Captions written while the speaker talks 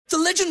The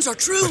legends are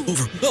true.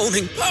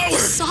 Overwhelming power!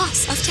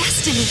 Sauce of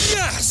destiny.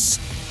 Yes!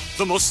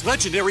 The most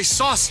legendary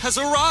sauce has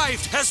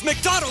arrived as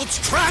McDonald's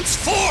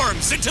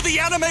transforms into the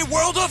anime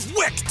world of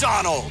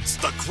WickDonald's.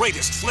 The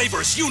greatest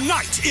flavors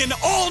unite in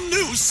all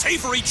new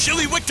savory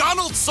chili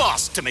McDonald's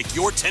sauce to make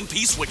your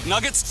 10-piece Wick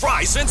Nuggets,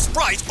 fries, and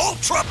Sprite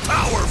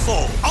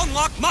ultra-powerful.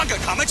 Unlock manga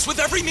comics with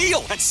every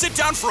meal and sit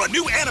down for a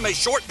new anime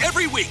short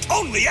every week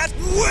only at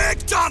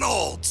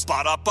WickDonald's.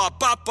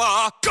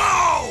 Ba-da-ba-ba-ba,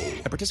 go!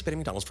 At participating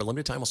McDonald's for a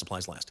limited time while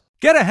supplies last.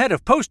 Get ahead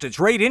of postage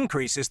rate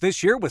increases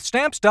this year with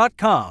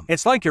Stamps.com.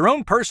 It's like your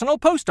own personal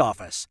post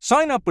office.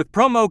 Sign up with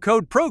promo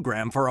code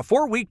PROGRAM for a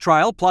 4-week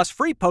trial plus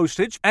free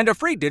postage and a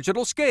free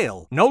digital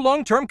scale. No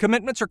long-term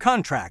commitments or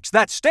contracts.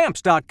 That's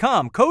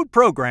Stamps.com, code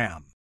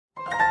PROGRAM.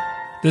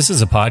 This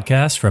is a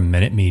podcast from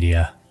Minute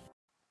Media.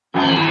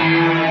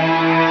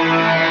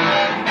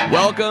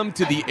 Welcome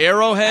to the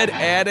Arrowhead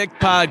Addict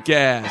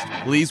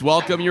Podcast. Please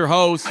welcome your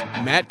hosts,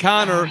 Matt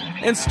Connor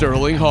and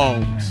Sterling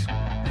Holmes.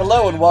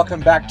 Hello and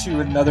welcome back to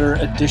another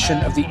edition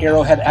of the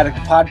Arrowhead Addict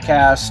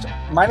Podcast.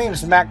 My name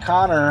is Matt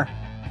Connor.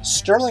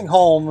 Sterling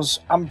Holmes,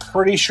 I'm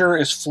pretty sure,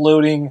 is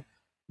floating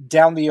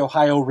down the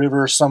Ohio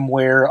River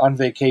somewhere on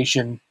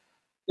vacation,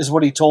 is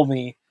what he told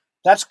me.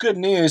 That's good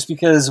news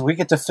because we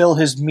get to fill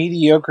his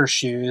mediocre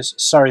shoes,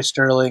 sorry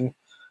Sterling,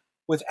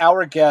 with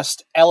our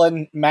guest,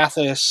 Ellen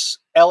Mathis.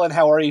 Ellen,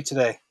 how are you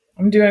today?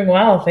 I'm doing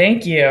well,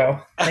 thank you.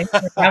 Thanks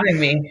for having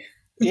me.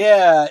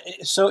 Yeah,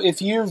 so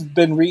if you've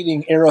been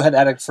reading Arrowhead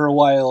Addict for a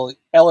while,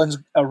 Ellen's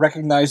a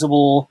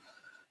recognizable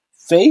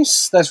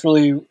face. That's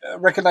really a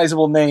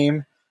recognizable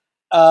name.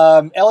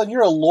 Ellen,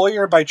 you're a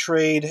lawyer by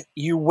trade.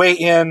 You weigh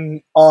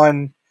in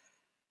on...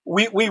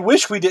 We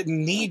wish we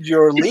didn't need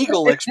your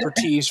legal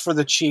expertise for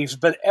the Chiefs,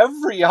 but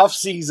every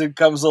offseason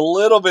comes a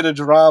little bit of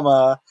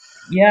drama.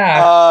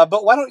 Yeah.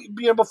 But why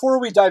don't before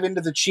we dive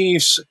into the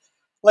Chiefs,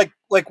 like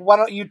why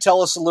don't you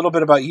tell us a little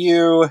bit about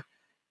you?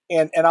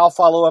 And I'll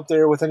follow up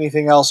there with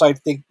anything else I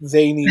think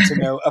they need to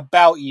know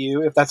about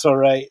you, if that's all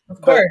right.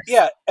 Of course. But,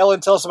 yeah, Ellen,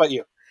 tell us about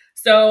you.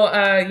 So,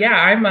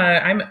 I'm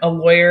a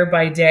lawyer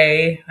by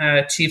day,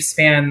 Chiefs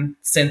fan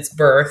since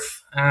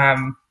birth.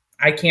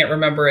 I can't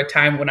remember a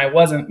time when I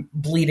wasn't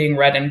bleeding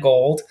red and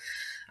gold.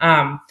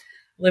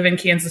 Live in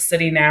Kansas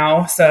City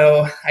now,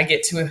 so I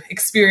get to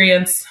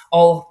experience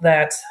all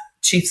that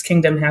Chiefs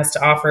Kingdom has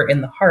to offer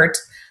in the heart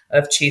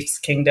of Chiefs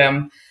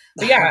Kingdom.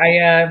 But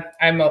yeah,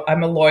 I'm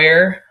a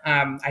lawyer.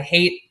 I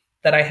hate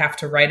that I have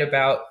to write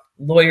about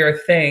lawyer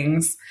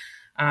things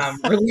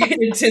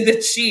related to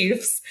the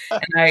Chiefs,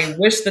 and I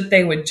wish that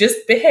they would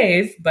just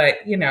behave. But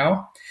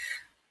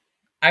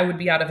I would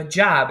be out of a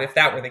job if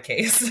that were the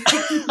case.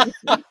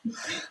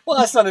 Well,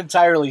 that's not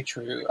entirely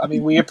true. I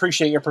mean, we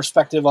appreciate your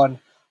perspective on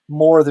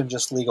more than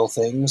just legal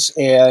things,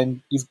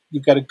 and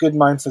you've got a good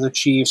mind for the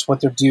Chiefs,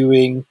 what they're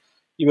doing.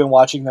 You've been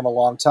watching them a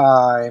long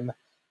time.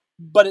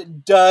 But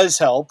it does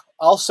help.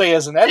 I'll say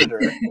as an editor,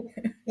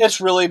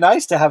 it's really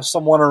nice to have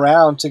someone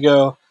around to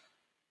go,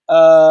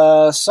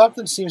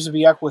 something seems to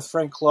be up with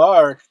Frank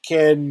Clark.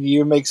 Can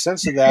you make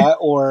sense of that?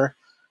 Or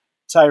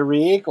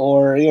Tyreek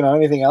or,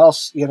 anything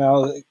else, going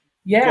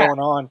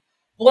on.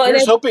 Well, you're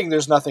just hoping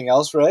there's nothing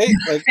else, right?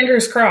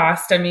 Fingers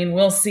crossed. I mean,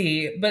 we'll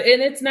see. But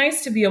it's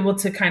nice to be able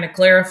to kind of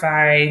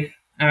clarify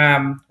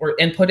and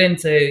put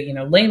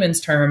into,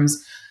 layman's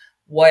terms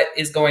what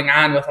is going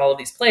on with all of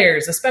these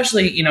players,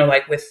 especially,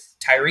 like with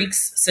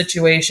Tyreek's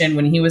situation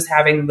when he was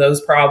having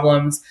those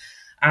problems.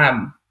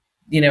 The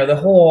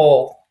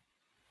whole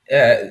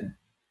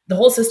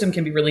system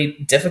can be really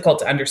difficult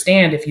to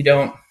understand if you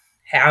don't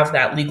have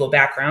that legal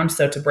background.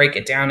 So to break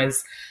it down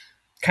is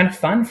kind of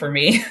fun for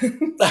me. So,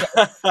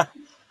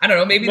 I don't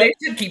know, maybe they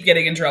should keep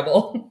getting in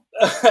trouble.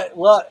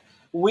 Well,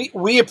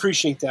 we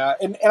appreciate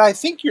that. And I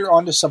think you're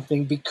onto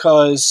something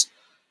because,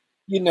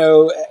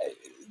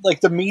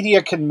 like the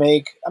media can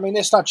make,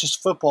 it's not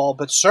just football,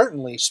 but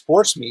certainly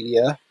sports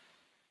media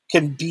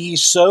can be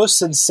so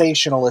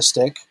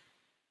sensationalistic.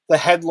 The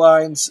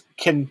headlines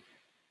can,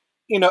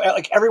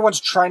 everyone's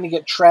trying to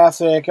get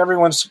traffic.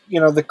 Everyone's,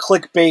 the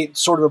clickbait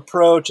sort of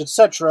approach,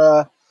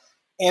 etc.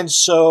 And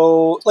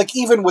so,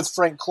 even with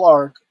Frank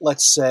Clark,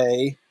 let's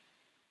say,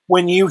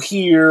 when you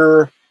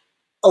hear,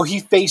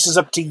 he faces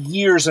up to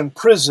years in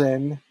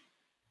prison,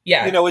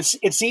 yeah,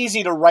 it's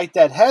easy to write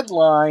that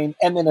headline.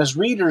 And then as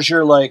readers,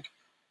 you're like,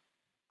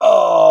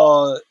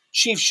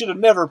 Chiefs should have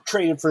never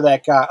traded for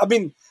that guy.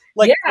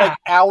 Like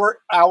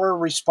our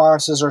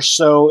responses are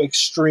so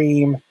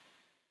extreme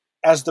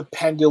as the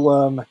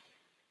pendulum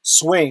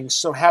swings.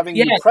 So having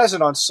you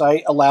present on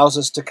site allows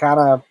us to kind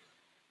of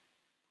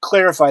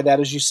clarify that,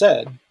 as you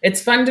said.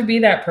 It's fun to be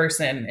that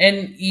person.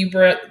 And you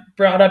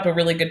brought up a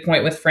really good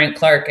point with Frank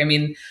Clark.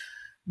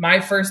 My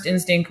first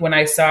instinct when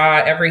I saw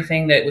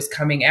everything that was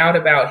coming out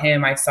about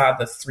him, I saw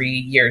the 3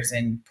 years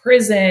in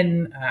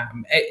prison.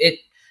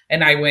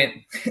 And I went,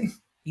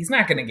 he's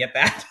not going to get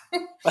that.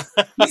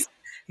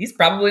 he's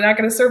probably not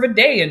going to serve a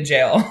day in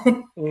jail.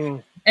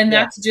 And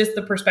that's just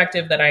the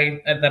perspective that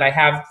I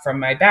have from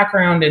my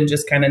background and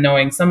just kind of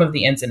knowing some of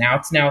the ins and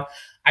outs. Now,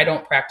 I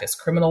don't practice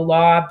criminal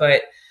law,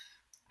 but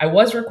I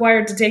was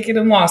required to take it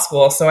in law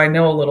school, so I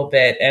know a little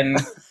bit. And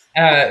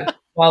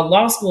while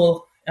law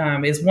school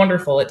is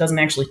wonderful, it doesn't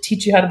actually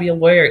teach you how to be a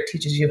lawyer. It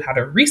teaches you how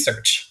to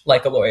research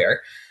like a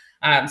lawyer.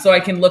 So I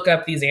can look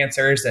up these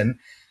answers, and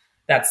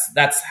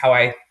that's how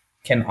I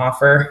can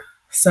offer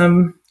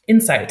some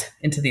insight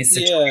into these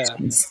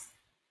situations. Yeah.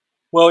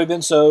 Well, we've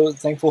been so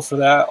thankful for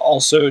that.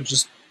 Also,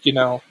 just,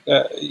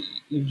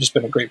 you've just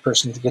been a great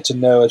person to get to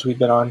know as we've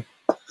been on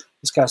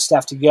this kind of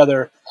staff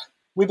together.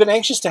 We've been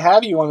anxious to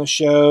have you on the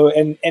show,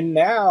 and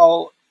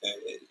now,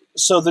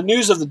 so the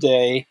news of the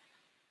day,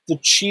 the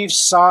Chiefs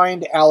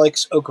signed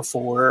Alex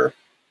Okafor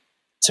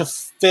to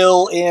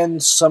fill in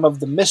some of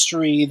the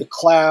mystery, the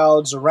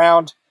clouds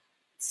around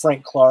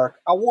Frank Clark.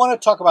 I want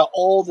to talk about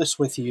all this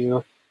with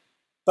you,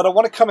 but I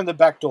want to come in the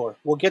back door.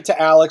 We'll get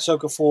to Alex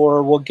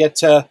Okafor. We'll get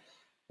to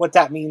what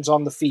that means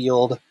on the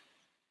field.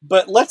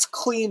 But let's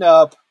clean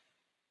up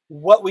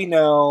what we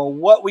know,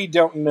 what we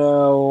don't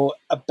know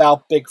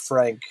about Big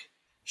Frank.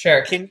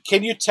 Sure.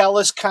 Can you tell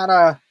us kind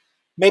of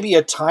maybe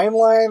a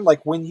timeline,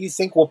 like when you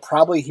think we'll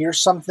probably hear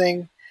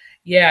something?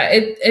 Yeah,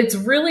 it's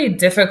really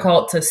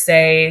difficult to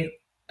say,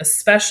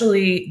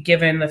 especially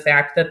given the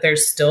fact that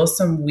there's still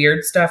some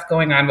weird stuff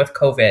going on with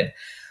COVID.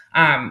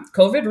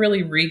 COVID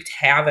really wreaked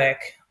havoc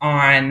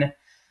on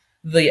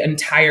the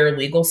entire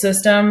legal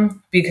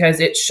system because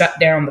it shut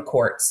down the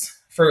courts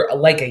for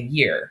like a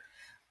year.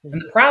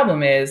 And the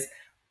problem is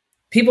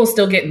people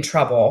still get in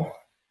trouble.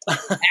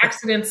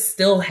 Accidents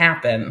still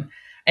happen.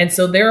 And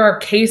so there are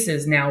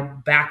cases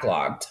now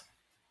backlogged.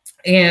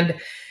 And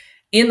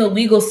in the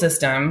legal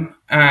system,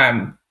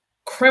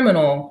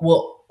 criminal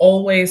will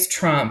always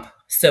trump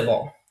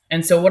civil.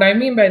 And so what I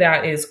mean by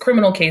that is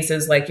criminal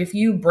cases, like if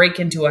you break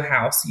into a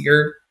house,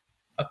 you're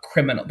a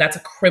criminal. That's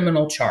a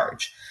criminal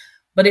charge.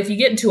 But if you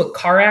get into a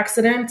car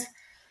accident,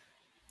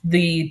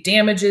 the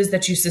damages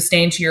that you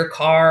sustain to your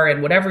car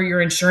and whatever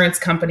your insurance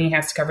company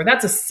has to cover,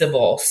 that's a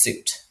civil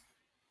suit.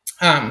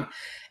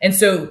 And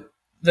so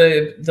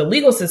the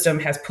legal system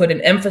has put an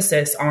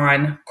emphasis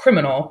on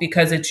criminal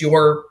because it's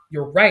your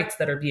rights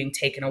that are being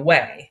taken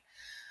away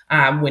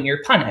when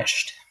you're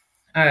punished.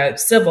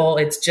 Civil,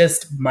 it's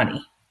just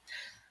money.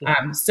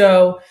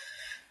 So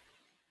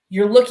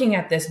you're looking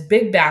at this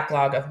big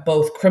backlog of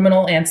both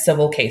criminal and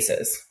civil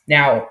cases.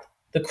 Now,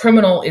 the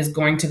criminal is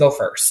going to go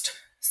first.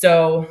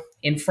 So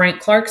in Frank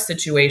Clark's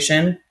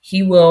situation,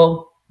 he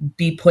will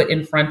be put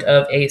in front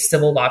of a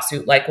civil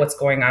lawsuit like what's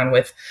going on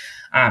with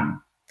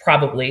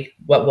probably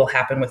what will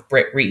happen with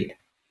Britt Reed.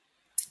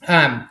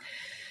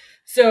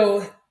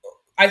 So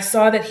I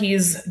saw that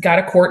he's got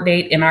a court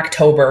date in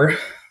October.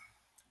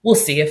 We'll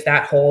see if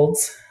that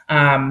holds.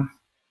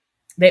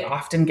 They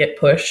often get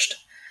pushed.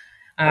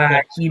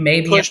 Okay. He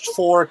may be pushed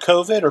for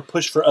COVID or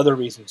pushed for other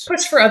reasons?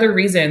 Pushed for other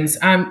reasons.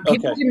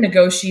 People can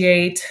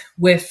negotiate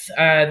with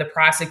the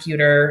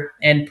prosecutor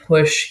and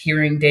push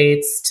hearing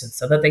dates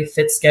so that they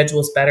fit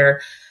schedules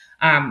better.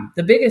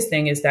 The biggest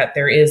thing is that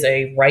there is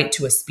a right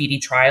to a speedy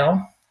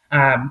trial.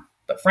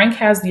 But Frank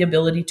has the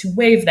ability to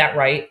waive that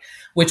right,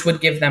 which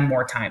would give them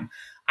more time.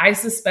 I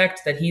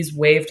suspect that he's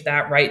waived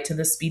that right to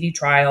the speedy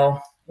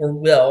trial or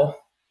will,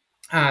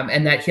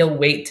 and that he'll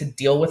wait to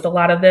deal with a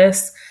lot of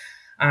this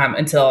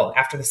until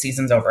after the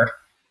season's over.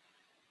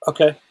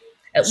 Okay.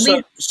 At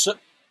least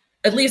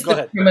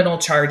the criminal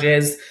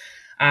charges.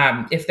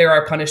 If there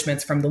are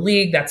punishments from the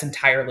league, that's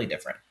entirely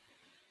different.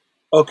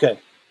 Okay.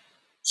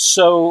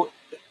 So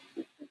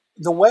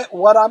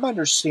what I'm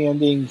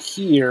understanding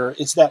here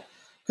is that,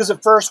 because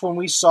at first when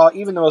we saw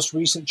even the most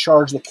recent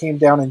charge that came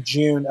down in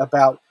June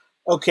about,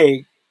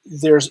 okay,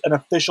 there's an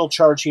official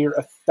charge here,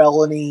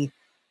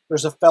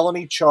 there's a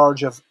felony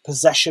charge of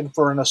possession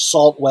for an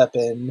assault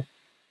weapon.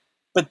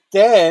 But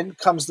then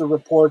comes the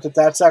report that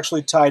that's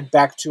actually tied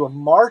back to a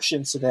March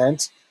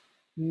incident,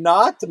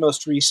 not the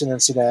most recent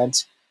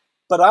incident.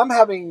 But I'm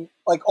having,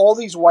 like, all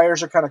these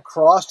wires are kind of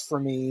crossed for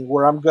me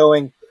where I'm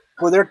going,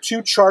 were there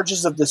two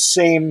charges of the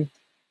same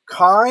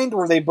kind?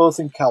 Were they both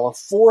in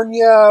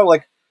California?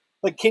 Like,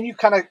 can you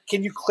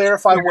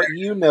clarify what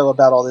you know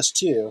about all this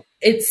too?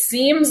 It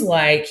seems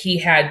like he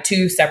had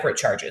two separate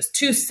charges,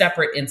 two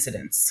separate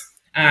incidents.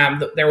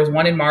 There was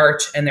one in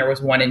March and there was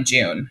one in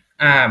June.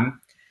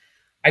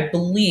 I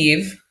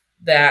believe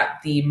that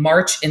the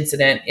March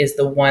incident is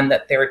the one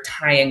that they're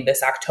tying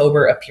this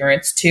October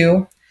appearance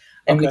to.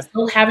 And we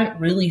still haven't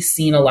really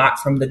seen a lot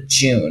from the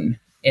June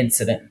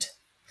incident.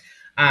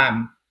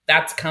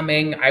 That's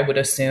coming, I would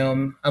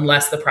assume,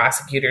 unless the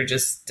prosecutor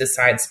just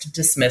decides to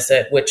dismiss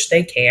it, which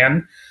they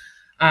can.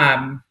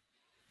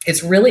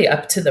 It's really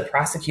up to the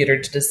prosecutor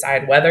to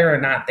decide whether or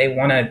not they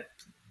want to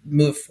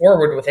move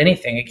forward with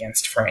anything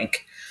against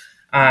Frank.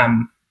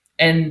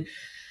 And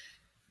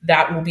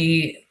that will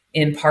be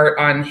in part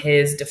on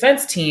his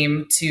defense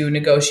team to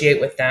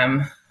negotiate with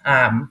them.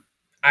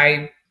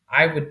 I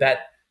would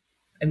bet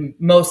in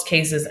most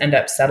cases end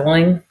up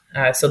settling.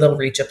 So they'll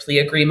reach a plea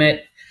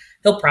agreement.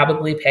 He'll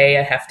probably pay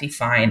a hefty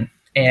fine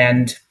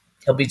and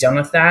he'll be done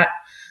with that.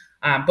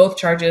 Both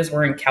charges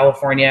were in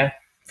California,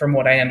 from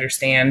what I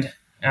understand.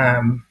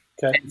 And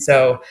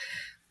so,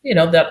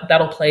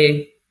 that'll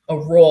play a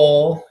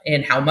role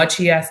in how much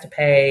he has to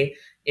pay,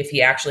 if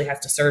he actually has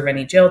to serve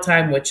any jail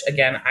time, which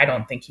again, I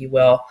don't think he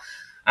will.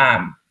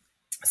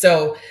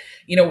 So,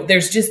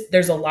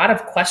 there's a lot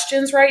of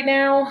questions right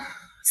now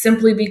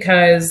simply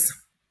because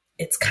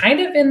it's kind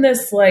of in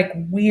this like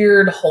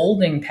weird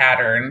holding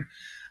pattern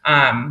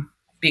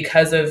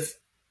because of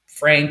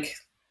Frank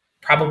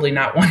probably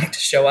not wanting to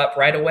show up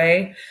right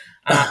away.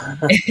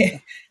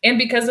 And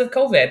because of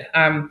COVID.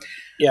 I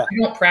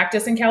don't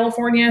practice in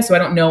California, so I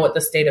don't know what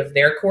the state of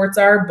their courts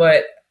are,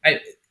 but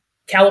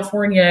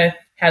California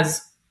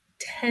has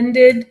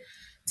tended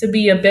to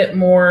be a bit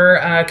more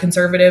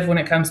conservative when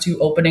it comes to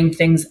opening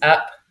things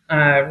up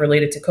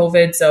related to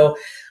COVID. So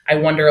I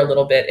wonder a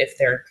little bit if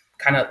they're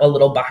kind of a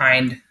little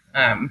behind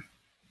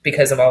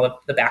because of all of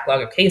the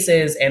backlog of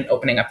cases and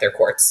opening up their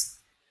courts.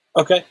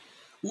 Okay.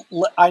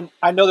 I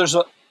know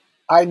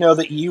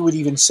that you would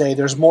even say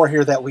there's more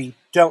here that we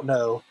don't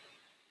know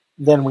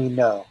than we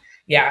know.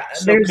 Yeah.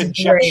 So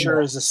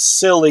conjecture is a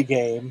silly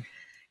game.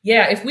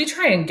 Yeah. If we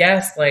try and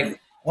guess, like,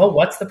 well,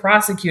 what's the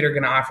prosecutor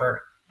going to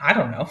offer? I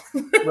don't know.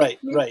 Right.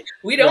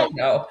 We don't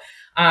know.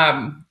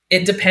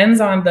 It depends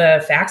on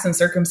the facts and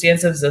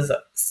circumstances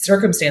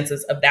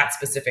of that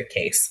specific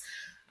case.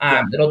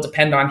 It'll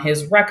depend on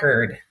his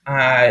record.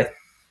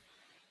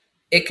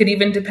 It could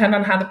even depend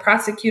on how the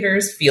prosecutor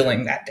is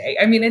feeling that day.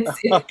 I mean, it's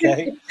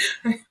okay.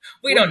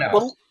 We don't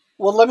know.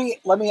 Well, let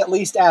me at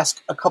least ask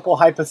a couple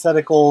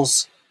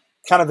hypotheticals,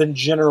 kind of in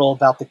general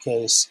about the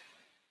case.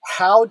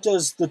 How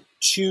does the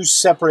two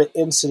separate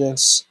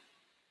incidents,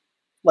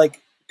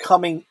 like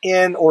coming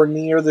in or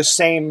near the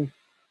same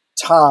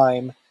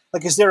time,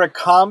 like is there a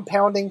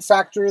compounding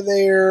factor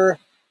there,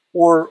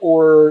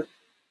 or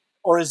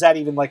is that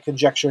even like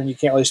conjecture and you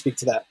can't really speak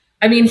to that?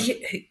 I mean,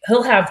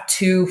 he'll have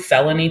 2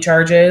 felony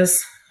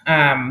charges.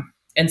 And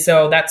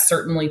so that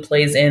certainly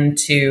plays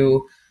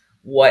into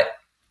what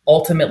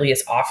ultimately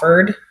is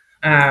offered.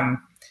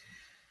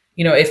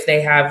 If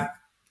they have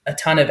a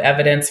ton of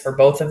evidence for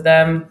both of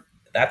them,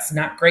 that's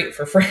not great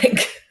for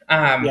Frank.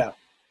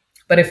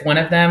 But if one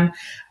of them,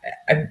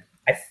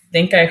 I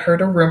think I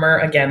heard a rumor,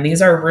 again,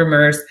 these are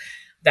rumors,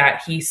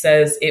 that he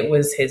says it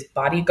was his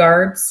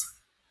bodyguard's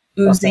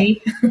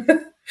Uzi.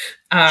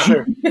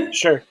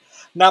 Sure.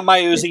 Not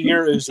my Uzi,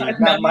 your Uzi.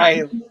 Not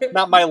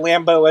my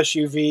Lambo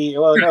SUV.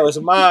 Well, no, it was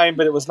mine,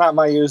 but it was not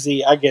my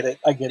Uzi. I get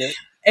it.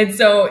 And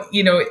so,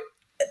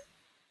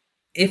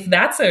 if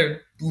that's a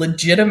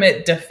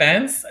legitimate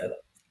defense,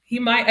 he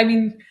might,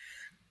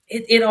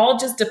 it all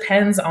just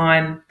depends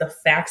on the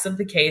facts of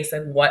the case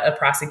and what a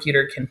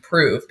prosecutor can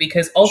prove,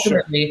 because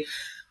ultimately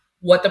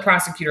what the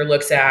prosecutor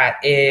looks at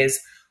is,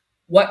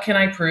 what can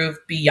I prove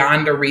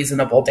beyond a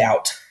reasonable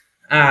doubt?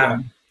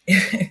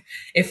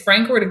 If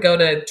Frank were to go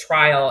to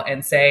trial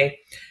and say,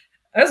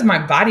 that's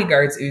my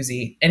bodyguard's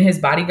Uzi, and his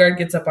bodyguard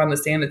gets up on the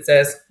stand and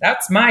says,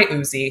 that's my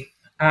Uzi,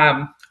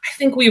 I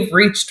think we've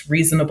reached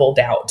reasonable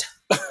doubt.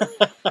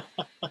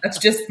 That's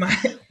just my...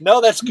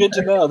 No, that's good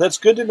to know. That's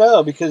good to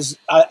know, because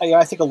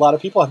I think a lot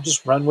of people have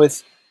just run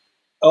with,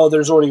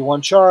 there's already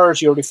one charge,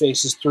 he already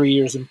faces 3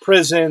 years in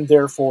prison,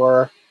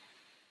 therefore, ...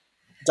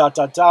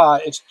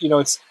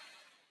 It's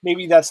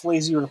maybe that's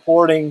lazy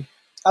reporting.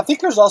 I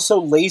think there's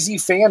also lazy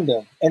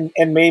fandom,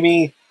 and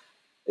maybe,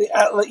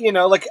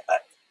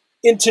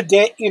 in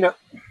today,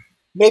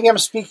 maybe I'm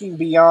speaking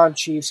beyond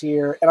Chiefs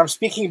here, and I'm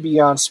speaking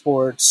beyond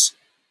sports,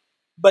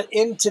 but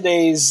in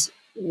today's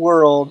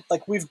world,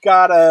 like we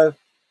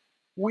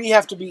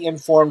have to be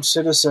informed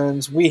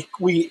citizens. We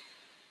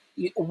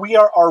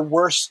are our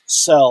worst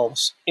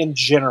selves in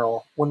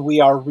general when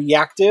we are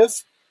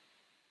reactive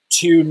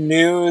to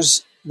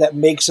news that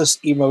makes us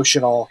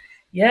emotional.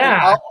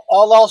 Yeah.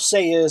 All I'll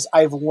say is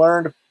I've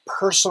learned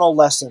personal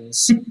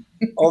lessons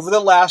over the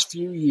last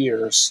few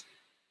years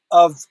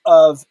of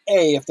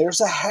if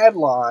there's a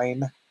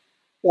headline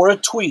or a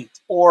tweet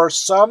or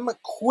some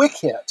quick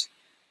hit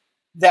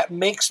that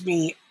makes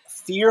me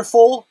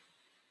fearful,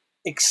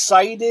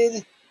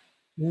 excited,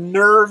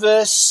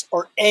 nervous,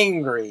 or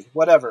angry,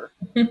 whatever,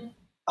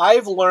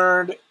 I've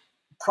learned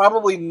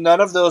probably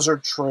none of those are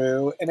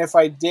true. And if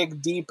I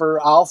dig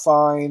deeper, I'll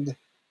find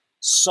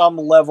some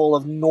level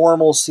of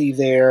normalcy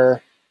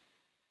there.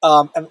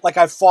 And like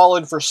I've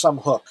fallen for some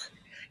hook.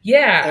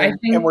 Yeah.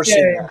 And we're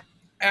seeing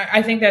that.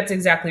 I think that's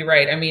exactly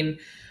right. I mean,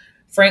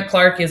 Frank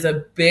Clark is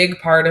a big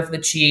part of the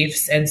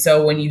Chiefs. And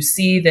so when you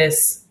see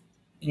this,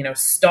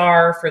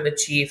 star for the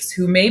Chiefs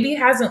who maybe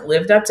hasn't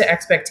lived up to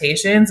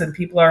expectations and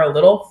people are a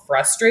little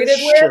frustrated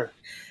with,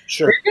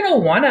 Sure. You're going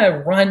to want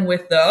to run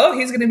with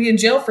he's going to be in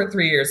jail for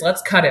 3 years.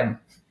 Let's cut him.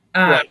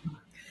 Right.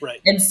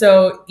 And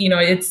so,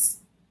 it's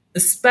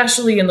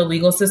especially in the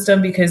legal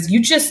system because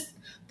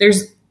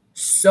there's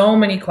so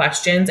many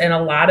questions and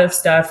a lot of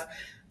stuff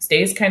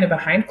stays kind of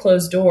behind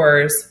closed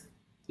doors.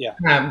 Yeah.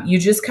 You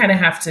just kind of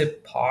have to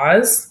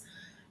pause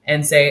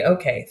and say,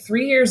 okay,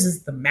 3 years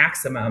is the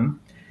maximum.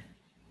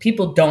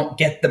 People don't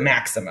get the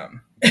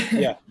maximum.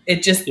 Yeah.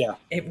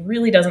 It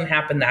really doesn't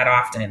happen that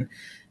often.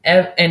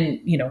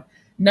 And,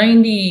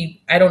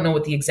 90, I don't know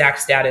what the exact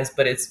stat is,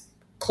 but it's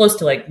close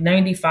to like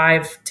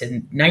 95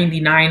 to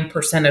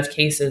 99% of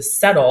cases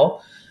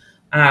settle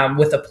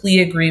with a plea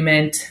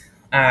agreement.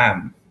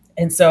 And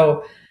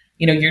so,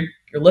 you're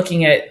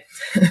looking at,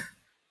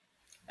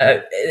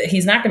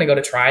 he's not going to go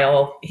to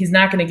trial. He's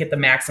not going to get the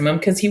maximum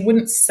because he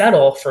wouldn't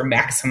settle for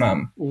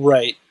maximum.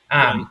 Right.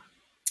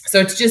 So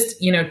it's just,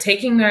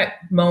 taking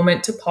that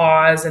moment to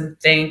pause and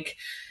think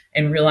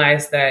and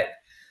realize that,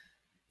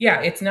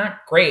 yeah, it's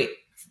not great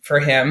for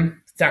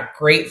him. It's not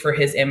great for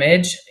his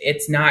image.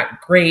 It's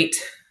not great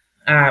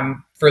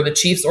for the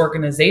Chiefs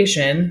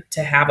organization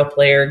to have a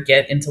player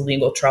get into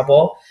legal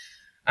trouble.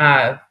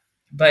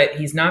 But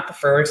he's not the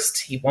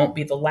first. He won't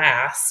be the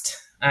last.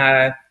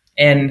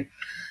 And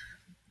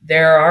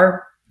there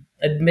are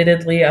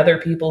admittedly other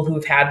people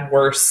who've had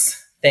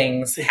worse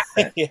things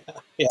happen. Yeah.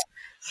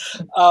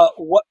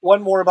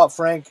 One more about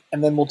Frank,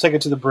 and then we'll take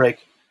it to the break.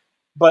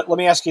 But let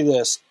me ask you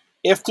this.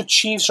 If the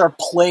Chiefs are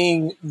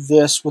playing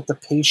this with the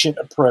patient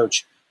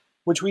approach,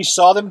 which we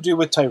saw them do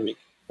with Tyreek,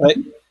 right?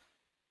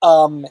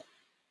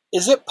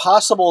 Is it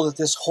possible that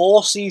this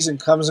whole season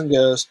comes and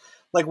goes?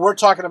 Like we're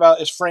talking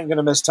about, is Frank going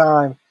to miss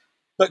time?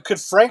 But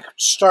could Frank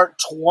start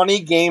 20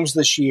 games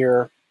this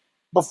year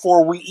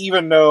before we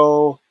even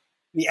know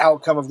the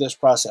outcome of this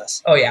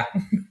process? Oh, yeah.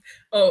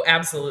 Oh,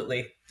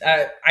 absolutely.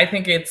 I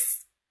think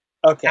it's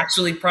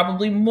actually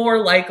probably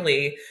more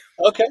likely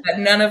that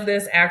none of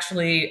this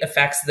actually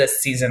affects this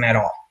season at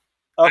all.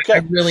 Okay. I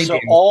really do.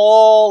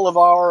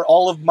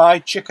 all of my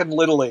chicken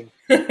littling.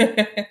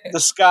 The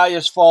sky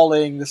is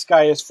falling. The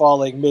sky is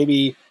falling.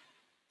 Maybe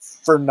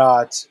for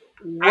not.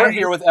 We're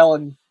here with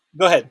Ellen.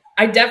 Go ahead.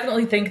 I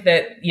definitely think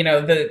that,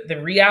 the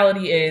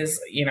reality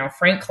is,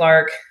 Frank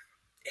Clark,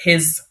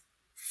 his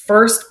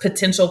first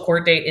potential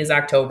court date is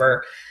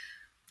October.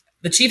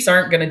 The Chiefs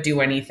aren't going to do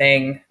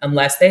anything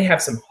unless they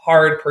have some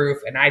hard proof.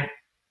 And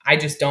I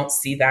just don't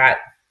see that,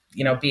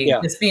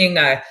 being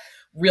a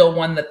real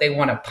one that they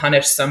want to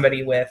punish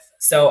somebody with.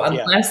 So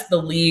unless the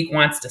league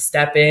wants to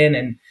step in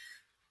and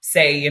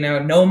say,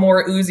 no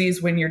more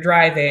Uzis when you're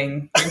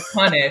driving, you're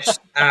punished.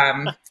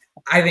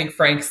 I think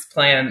Frank's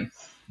playing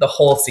the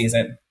whole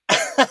season.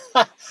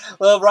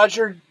 Well,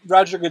 Roger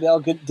Goodell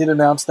did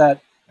announce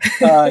that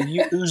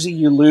you Uzi,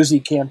 you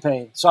losey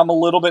campaign. So I'm a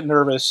little bit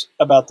nervous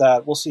about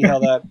that. We'll see how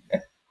that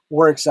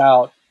works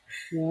out.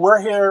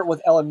 We're here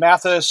with Ellen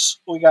Mathis.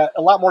 We got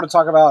a lot more to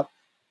talk about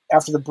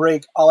after the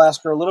break. I'll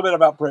ask her a little bit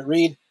about Britt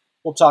Reed.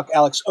 We'll talk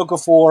Alex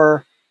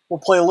Okafor. We'll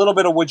play a little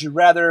bit of Would You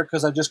Rather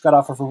because I just got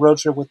off of a road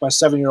trip with my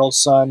 7-year-old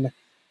son.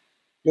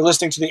 You're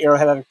listening to the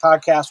Arrowhead Addict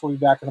Podcast. We'll be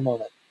back in a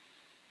moment.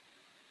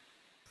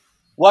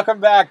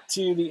 Welcome back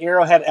to the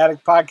Arrowhead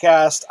Addict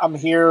Podcast. I'm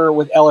here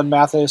with Ellen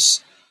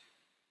Mathis.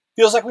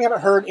 Feels like we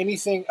haven't heard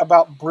anything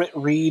about Britt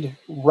Reed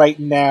right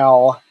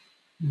now.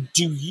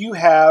 Do you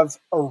have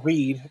a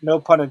read, no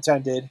pun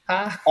intended,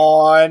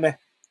 on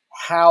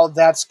how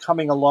that's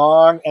coming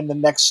along and the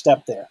next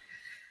step there?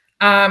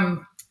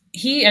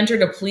 He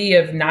entered a plea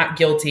of not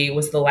guilty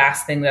was the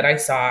last thing that I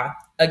saw.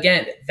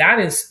 Again, that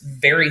is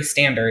very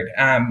standard.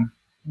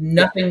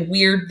 Nothing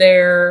weird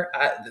there.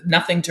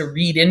 Nothing to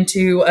read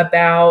into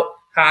about.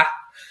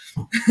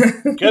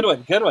 Good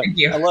one. Thank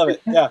you. I love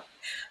it. Yeah.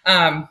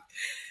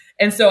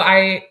 And so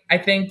I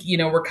think,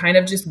 we're kind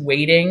of just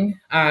waiting.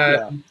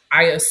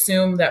 I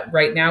assume that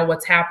right now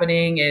what's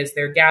happening is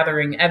they're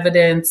gathering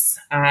evidence,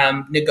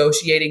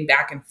 negotiating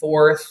back and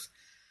forth,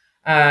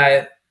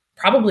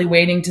 probably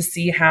waiting to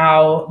see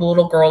how the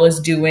little girl is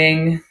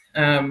doing,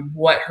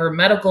 what her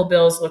medical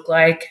bills look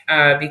like,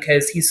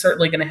 because he's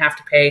certainly going to have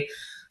to pay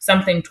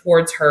something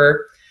towards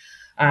her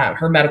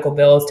medical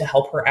bills to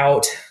help her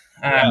out.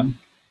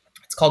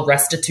 It's called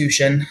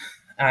restitution.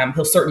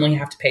 He'll certainly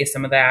have to pay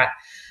some of that.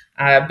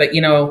 But,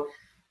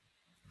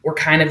 we're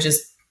kind of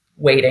just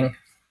waiting.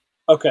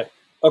 Okay.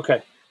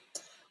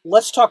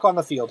 Let's talk on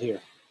the field here.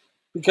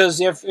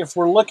 Because if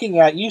we're looking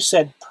at, you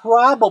said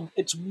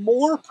it's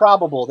more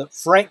probable that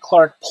Frank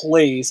Clark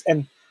plays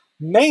and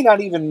may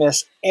not even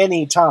miss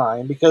any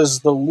time because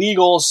the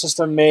legal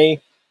system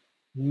may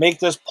make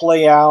this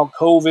play out,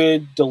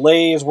 COVID,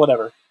 delays,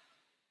 whatever.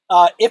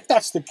 If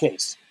that's the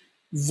case,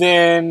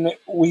 then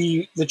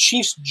the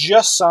Chiefs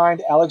just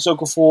signed Alex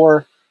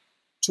Okafor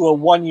to a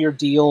 1-year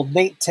deal.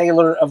 Nate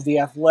Taylor of The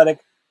Athletic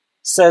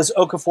says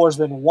Okafor's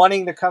been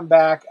wanting to come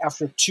back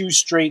after 2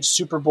 straight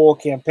Super Bowl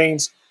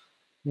campaigns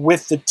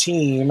with the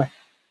team.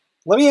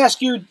 Let me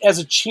ask you, as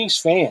a Chiefs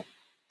fan,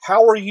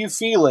 how are you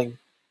feeling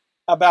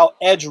about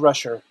edge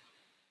rusher,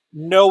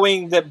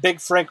 knowing that Big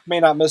Frank may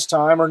not miss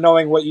time, or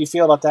knowing what you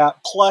feel about that,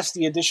 plus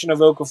the addition of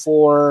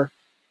Okafor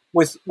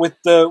with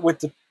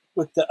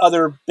the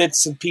other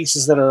bits and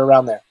pieces that are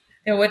around there?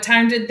 And what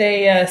time did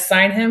they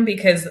sign him?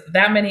 Because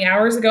that many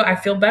hours ago, I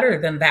feel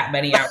better than that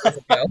many hours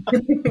ago.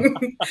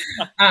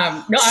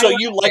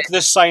 You like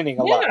this signing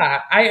a lot?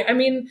 Yeah, I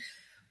mean,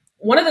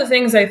 one of the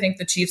things I think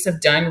the Chiefs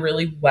have done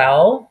really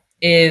well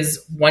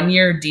is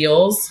 1-year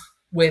deals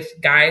with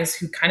guys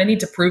who kind of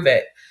need to prove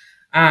it.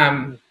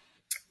 And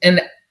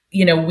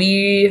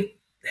we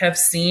have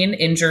seen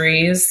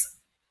injuries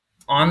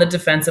on the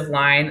defensive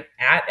line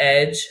at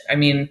edge. I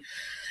mean,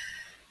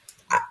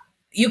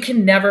 you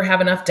can never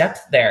have enough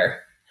depth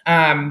there.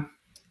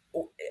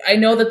 I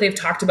know that they've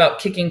talked about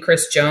kicking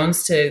Chris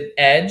Jones to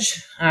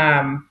edge.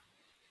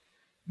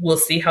 We'll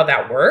see how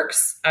that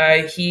works.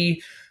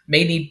 He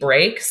may need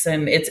breaks,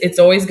 and it's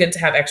always good to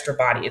have extra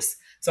bodies.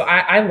 So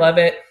I love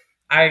it.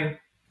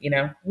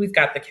 We've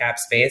got the cap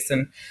space,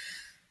 and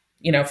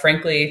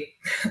frankly,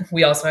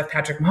 we also have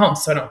Patrick Mahomes,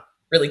 so I don't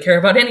really care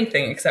about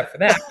anything except for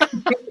that.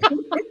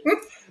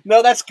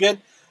 No, that's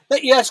good.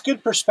 It's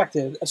good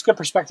perspective. It's good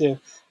perspective.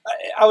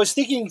 I was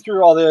thinking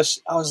through all this.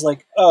 I was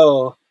like,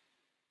 oh,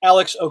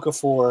 Alex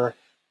Okafor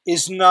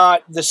is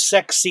not the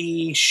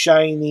sexy,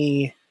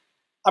 shiny.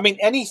 I mean,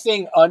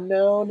 anything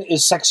unknown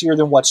is sexier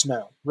than what's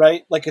known,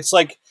 right? Like, it's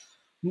like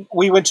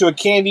we went to a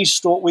candy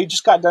store. We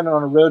just got done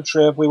on a road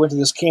trip. We went to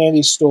this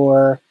candy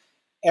store,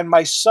 and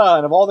my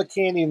son, of all the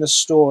candy in the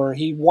store,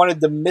 he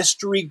wanted the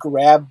mystery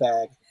grab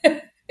bag.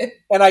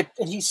 and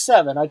he's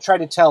 7. I tried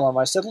to tell him.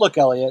 I said, look,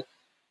 Elliot,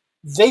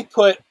 they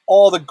put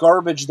all the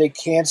garbage they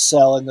can't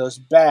sell in those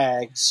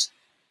bags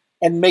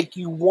and make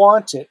you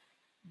want it.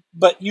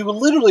 But you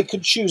literally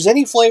could choose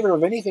any flavor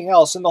of anything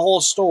else in the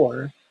whole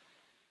store.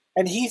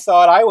 And he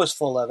thought I was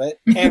full of it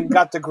and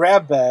got the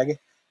grab bag.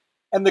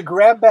 And the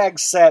grab bag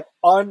set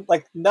on,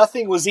 like,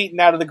 nothing was eaten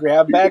out of the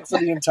grab bag for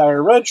the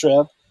entire road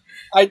trip.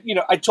 I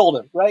told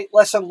him, right?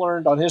 Lesson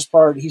learned on his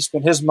part. He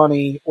spent his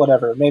money,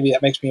 whatever. Maybe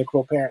that makes me a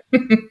cruel parent.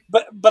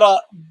 but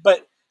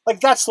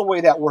like, that's the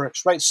way that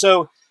works, right?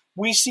 So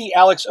we see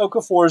Alex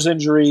Okafor's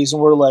injuries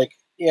and we're like,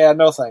 yeah,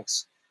 no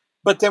thanks.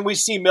 But then we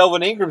see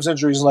Melvin Ingram's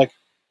injuries and like,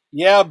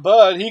 yeah,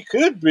 but he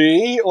could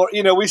be. Or,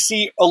 we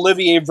see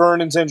Olivier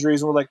Vernon's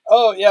injuries and we're like,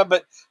 oh, yeah,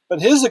 but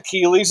his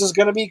Achilles is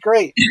going to be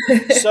great.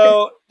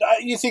 So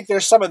you think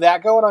there's some of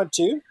that going on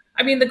too?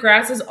 I mean, the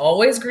grass is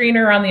always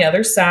greener on the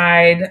other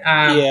side.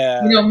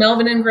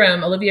 Melvin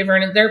Ingram, Olivier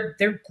Vernon,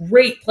 they're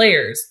great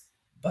players,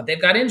 but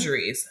they've got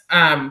injuries.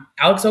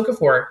 Alex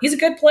Okafor, he's a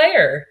good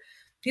player.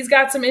 He's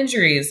got some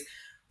injuries.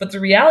 But the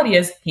reality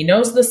is he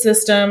knows the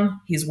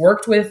system. He's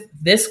worked with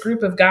this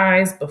group of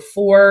guys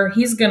before.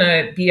 He's going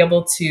to be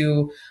able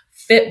to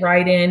fit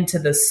right into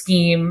the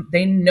scheme.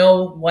 They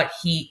know what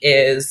he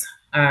is.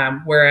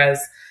 Whereas,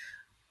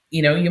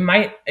 you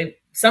might,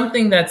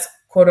 something that's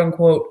quote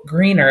unquote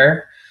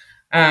greener,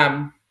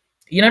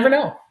 you never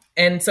know.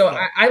 And so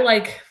I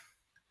like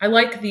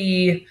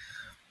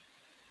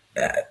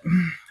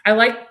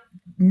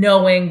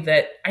knowing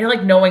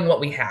what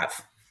we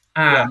have.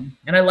 And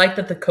I like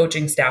that the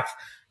coaching staff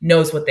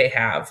knows what they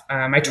have.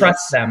 I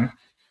trust them.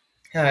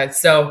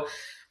 So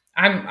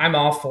I'm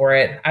all for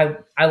it.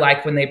 I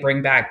like when they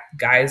bring back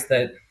guys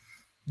that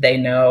they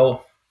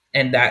know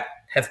and that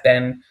have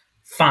been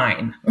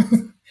fine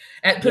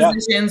at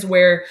positions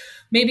where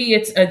maybe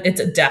it's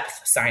a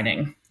depth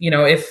signing.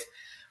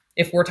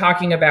 If we're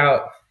talking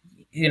about,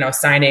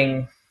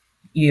 signing,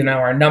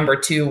 our number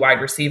 2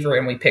 wide receiver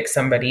and we pick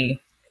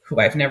somebody who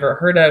I've never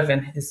heard of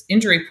and is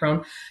injury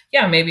prone,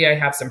 maybe I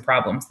have some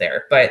problems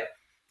there. But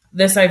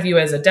this I view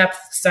as a depth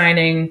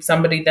signing,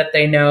 somebody that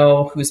they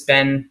know who's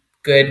been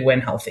good when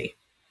healthy.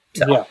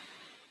 So. Yeah.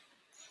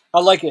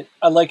 I like it.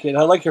 I like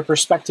your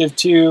perspective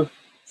too.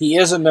 He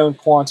is a known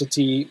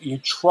quantity. You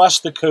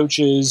trust the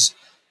coaches.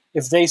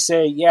 If they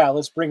say, yeah,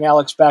 let's bring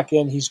Alex back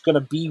in, he's going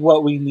to be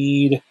what we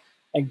need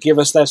and give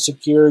us that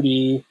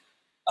security.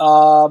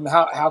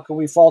 How can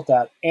we fault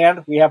that?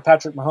 And we have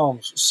Patrick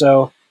Mahomes.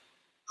 So,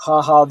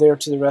 there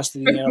to the rest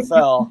of the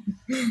NFL.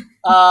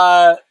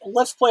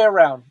 Let's play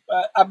around.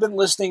 I've been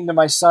listening to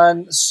my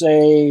son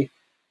say,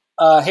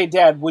 hey,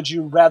 Dad, would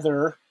you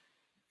rather,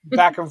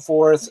 back and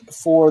forth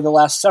for the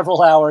last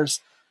several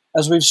hours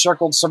as we've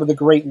circled some of the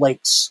Great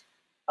Lakes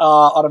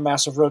on a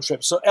massive road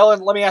trip. So,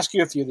 Ellen, let me ask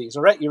you a few of these.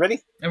 All right? You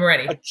ready? I'm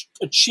ready.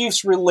 A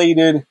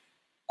Chiefs-related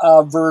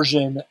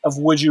version of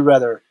Would You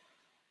Rather.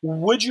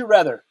 Would you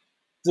rather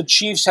the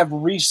Chiefs have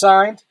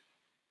re-signed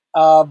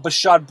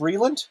Bashaud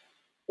Breeland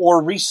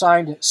or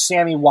re-signed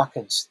Sammy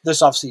Watkins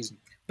this offseason?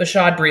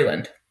 Bashaud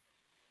Breeland.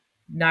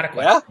 Not a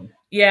question.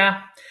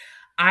 Yeah.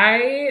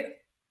 I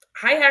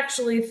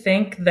actually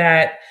think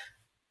that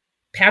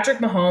Patrick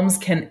Mahomes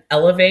can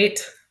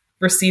elevate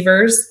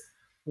receivers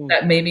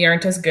that maybe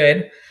aren't as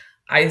good.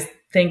 I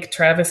think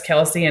Travis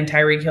Kelce and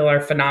Tyreek Hill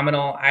are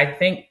phenomenal. I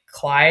think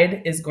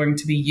Clyde is going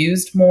to be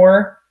used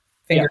more.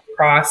 Fingers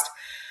crossed.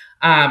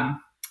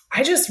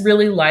 I just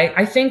really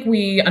I think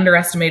we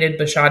underestimated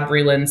Bashaud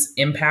Breeland's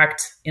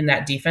impact in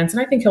that defense,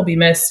 and I think he'll be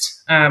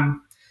missed.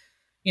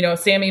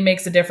 Sammy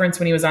makes a difference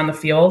when he was on the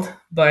field,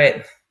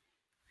 but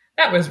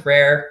that was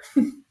rare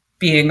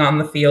being on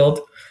the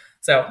field.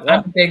 So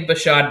I'm a big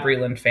Bashaud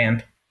Breeland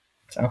fan.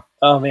 So.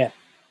 Oh, man.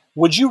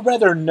 Would you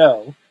rather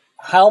know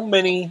how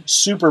many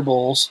Super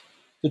Bowls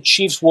the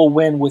Chiefs will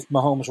win with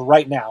Mahomes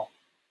right now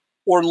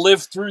or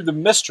live through the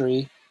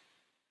mystery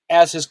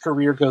as his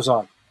career goes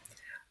on?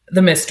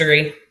 The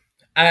mystery.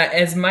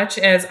 As much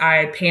as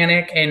I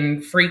panic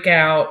and freak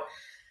out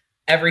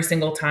every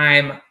single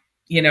time,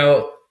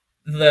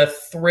 the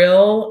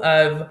thrill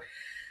of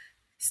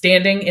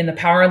standing in the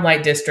Power and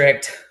Light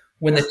District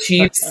when the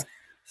Chiefs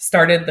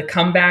started the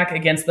comeback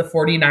against the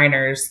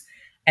 49ers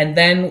And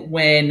then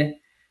when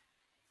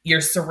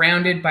you're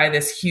surrounded by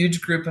this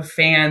huge group of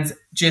fans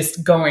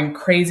just going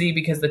crazy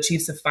because the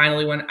Chiefs have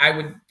finally won,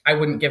 I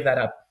wouldn't give that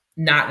up.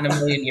 Not in a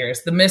million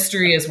years. The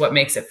mystery is what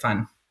makes it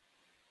fun.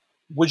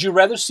 Would you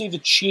rather see the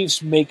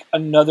Chiefs make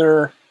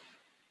another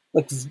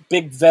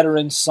big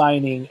veteran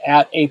signing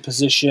at a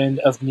position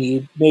of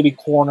need, maybe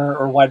corner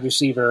or wide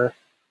receiver,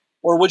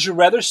 or would you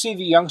rather see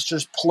the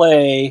youngsters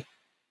play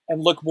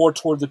and look more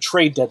toward the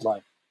trade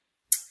deadline?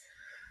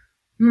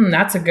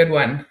 That's a good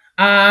one.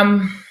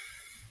 I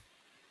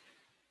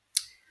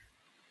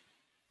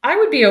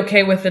would be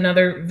okay with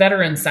another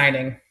veteran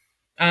signing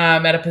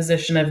at a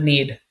position of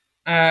need.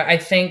 I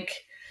think,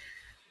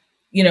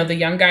 the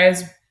young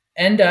guys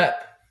end up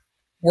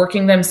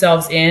working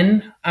themselves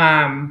in.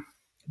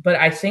 But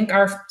I think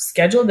our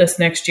schedule this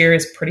next year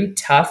is pretty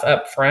tough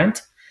up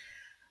front.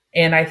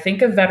 And I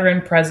think a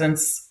veteran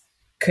presence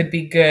could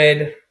be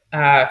good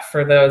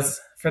for those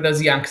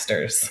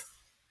youngsters.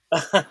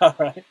 All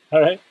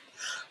right.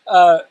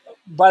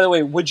 By the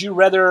way, would you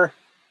rather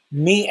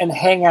meet and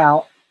hang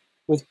out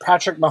with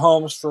Patrick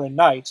Mahomes for a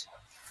night,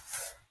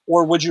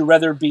 or would you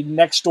rather be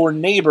next door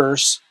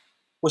neighbors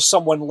with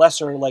someone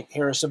lesser like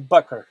Harrison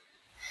Butker?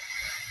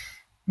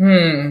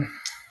 Can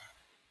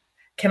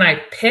I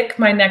pick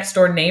my next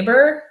door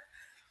neighbor?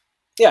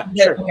 Yeah,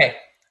 sure. Okay.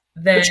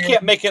 Then... But you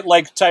can't make it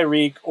like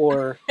Tyreek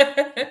or,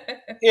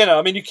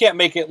 you can't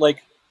make it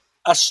like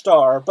a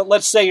star. But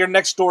let's say you're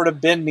next door to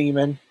Ben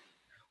Neiman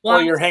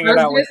while you're hanging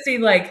out with. See,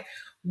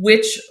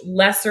 which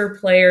lesser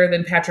player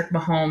than Patrick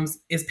Mahomes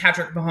is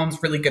Patrick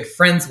Mahomes really good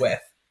friends with?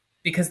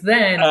 Because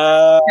then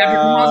Patrick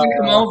Mahomes can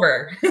come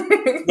over.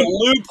 The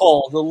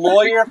loophole. The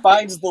lawyer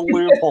finds the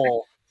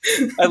loophole.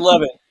 I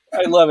love it.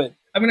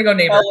 I'm going to go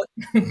neighbor.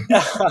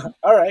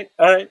 All right.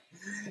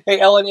 Hey,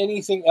 Ellen,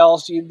 anything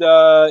else you'd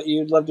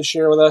love to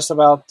share with us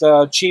about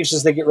Chiefs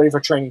as they get ready for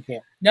training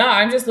camp? No,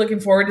 I'm just looking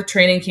forward to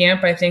training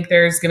camp. I think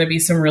there's going to be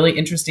some really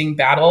interesting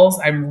battles.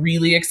 I'm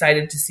really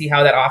excited to see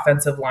how that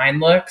offensive line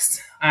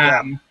looks.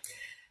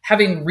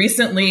 Having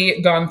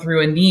recently gone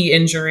through a knee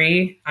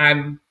injury,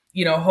 I'm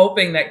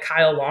hoping that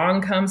Kyle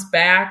Long comes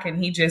back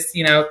and he just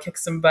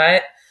kicks some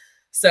butt.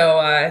 So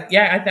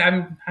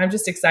I'm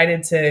just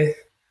excited to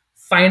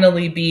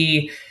finally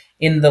be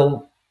in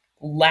the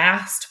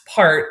last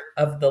part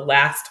of the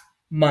last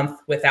month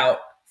without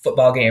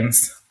football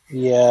games.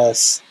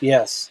 Yes.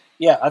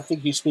 Yeah, I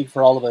think you speak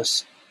for all of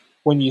us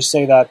when you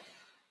say that.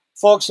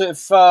 Folks,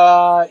 if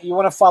you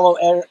want to follow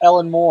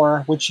Ellen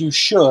Moore, which you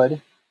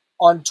should,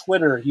 on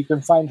Twitter, you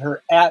can find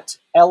her at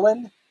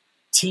Ellen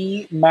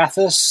T.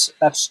 Mathis.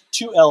 That's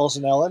 2 L's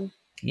in Ellen.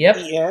 Yep.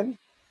 E-N.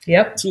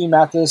 Yep. T.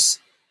 Mathis.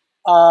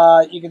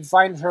 You can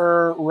find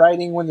her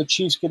writing when the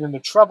Chiefs get into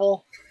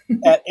trouble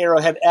at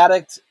Arrowhead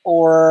Addict,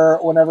 or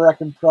whenever I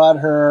can prod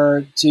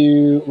her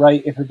to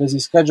write in her busy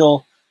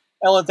schedule.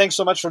 Ellen, thanks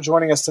so much for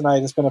joining us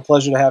tonight. It's been a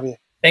pleasure to have you.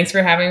 Thanks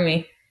for having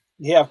me.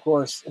 Yeah, of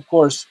course.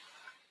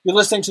 You're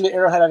listening to the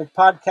Arrowhead Addict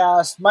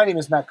podcast. My name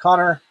is Matt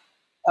Connor.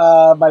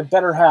 My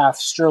better half,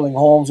 Sterling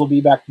Holmes, will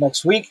be back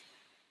next week,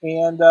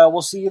 and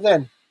we'll see you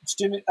then.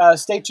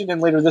 Stay tuned in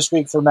later this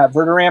week for Matt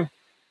Verderam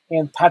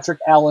and Patrick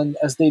Allen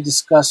as they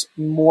discuss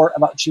more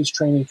about Chiefs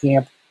training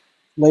camp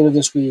later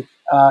this week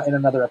in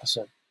another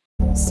episode.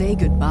 Say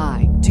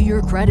goodbye to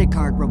your credit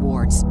card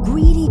rewards.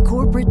 Greedy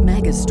corporate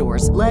mega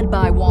stores, led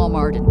by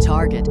Walmart and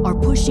Target, are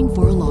pushing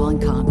for a law in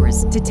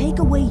Congress to take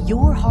away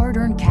your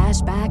hard-earned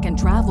cash back and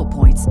travel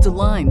points to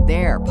line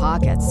their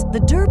pockets. The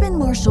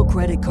Durbin-Marshall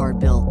credit card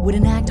bill would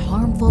enact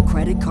harmful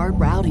credit card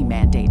routing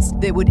mandates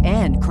that would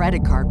end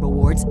credit card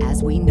rewards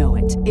as we know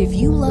it. If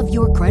you love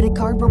your credit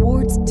card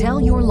rewards, tell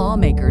your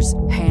lawmakers,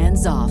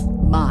 hands off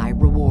my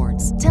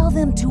rewards. Tell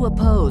them to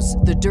oppose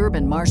the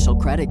Durbin-Marshall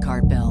credit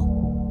card bill.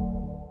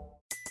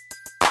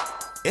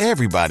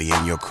 Everybody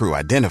in your crew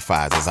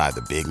identifies as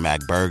either Big Mac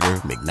Burger,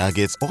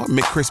 McNuggets, or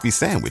McCrispy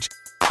Sandwich.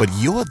 But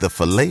you're the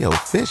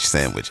Filet-O-Fish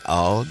Sandwich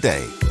all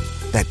day.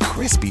 That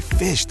crispy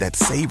fish, that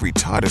savory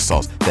tartar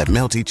sauce, that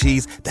melty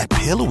cheese, that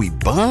pillowy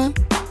bun.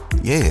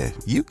 Yeah,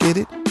 you get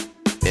it.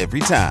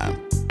 Every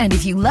time. And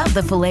if you love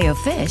the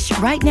Filet-O-Fish,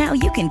 right now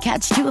you can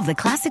catch 2 of the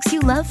classics you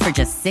love for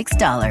just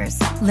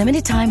 $6.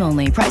 Limited time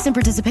only. Price and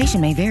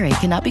participation may vary.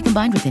 Cannot be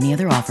combined with any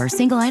other offer.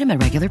 Single item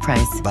at regular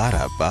price.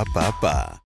 Ba-da-ba-ba-ba.